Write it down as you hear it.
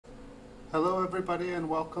Hello everybody and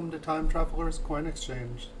welcome to Time Traveler's Coin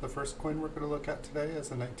Exchange. The first coin we're going to look at today is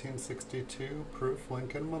a 1962 Proof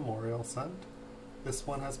Lincoln Memorial Cent. This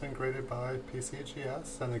one has been graded by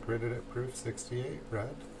PCGS and they graded it Proof 68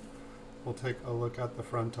 red. We'll take a look at the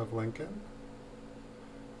front of Lincoln.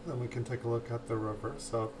 Then we can take a look at the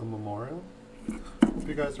reverse of the memorial. Hope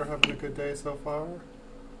you guys are having a good day so far.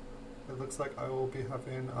 It looks like I will be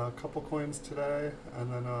having a couple coins today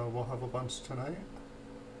and then we'll have a bunch tonight.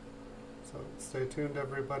 So stay tuned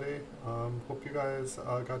everybody. Hope you guys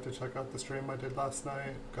got to check out the stream I did last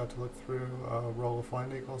night. Got to look through a roll of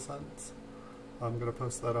Flying Eagle cents. I'm going to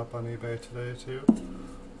post that up on eBay today too.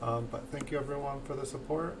 But thank you everyone for the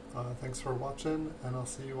support. Thanks for watching and I'll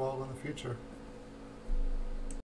see you all in the future.